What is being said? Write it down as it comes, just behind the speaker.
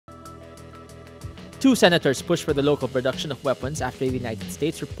Two senators pushed for the local production of weapons after the United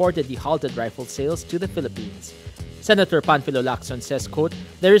States reportedly halted rifle sales to the Philippines. Senator Panfilo Lacson says, quote,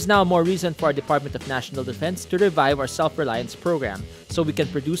 "There is now more reason for our Department of National Defense to revive our self-reliance program so we can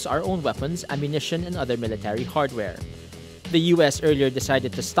produce our own weapons, ammunition, and other military hardware." The U.S. earlier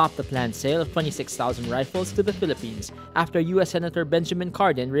decided to stop the planned sale of 26,000 rifles to the Philippines after U.S. Senator Benjamin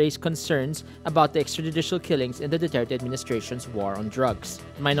Cardin raised concerns about the extrajudicial killings in the Duterte administration's war on drugs.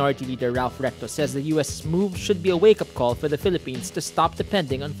 Minority Leader Ralph Recto says the U.S. move should be a wake-up call for the Philippines to stop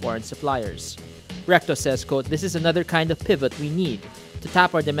depending on foreign suppliers. Recto says, quote, "This is another kind of pivot we need, to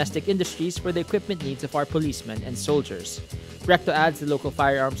tap our domestic industries for the equipment needs of our policemen and soldiers." Recto adds the local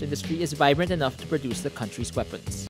firearms industry is vibrant enough to produce the country's weapons.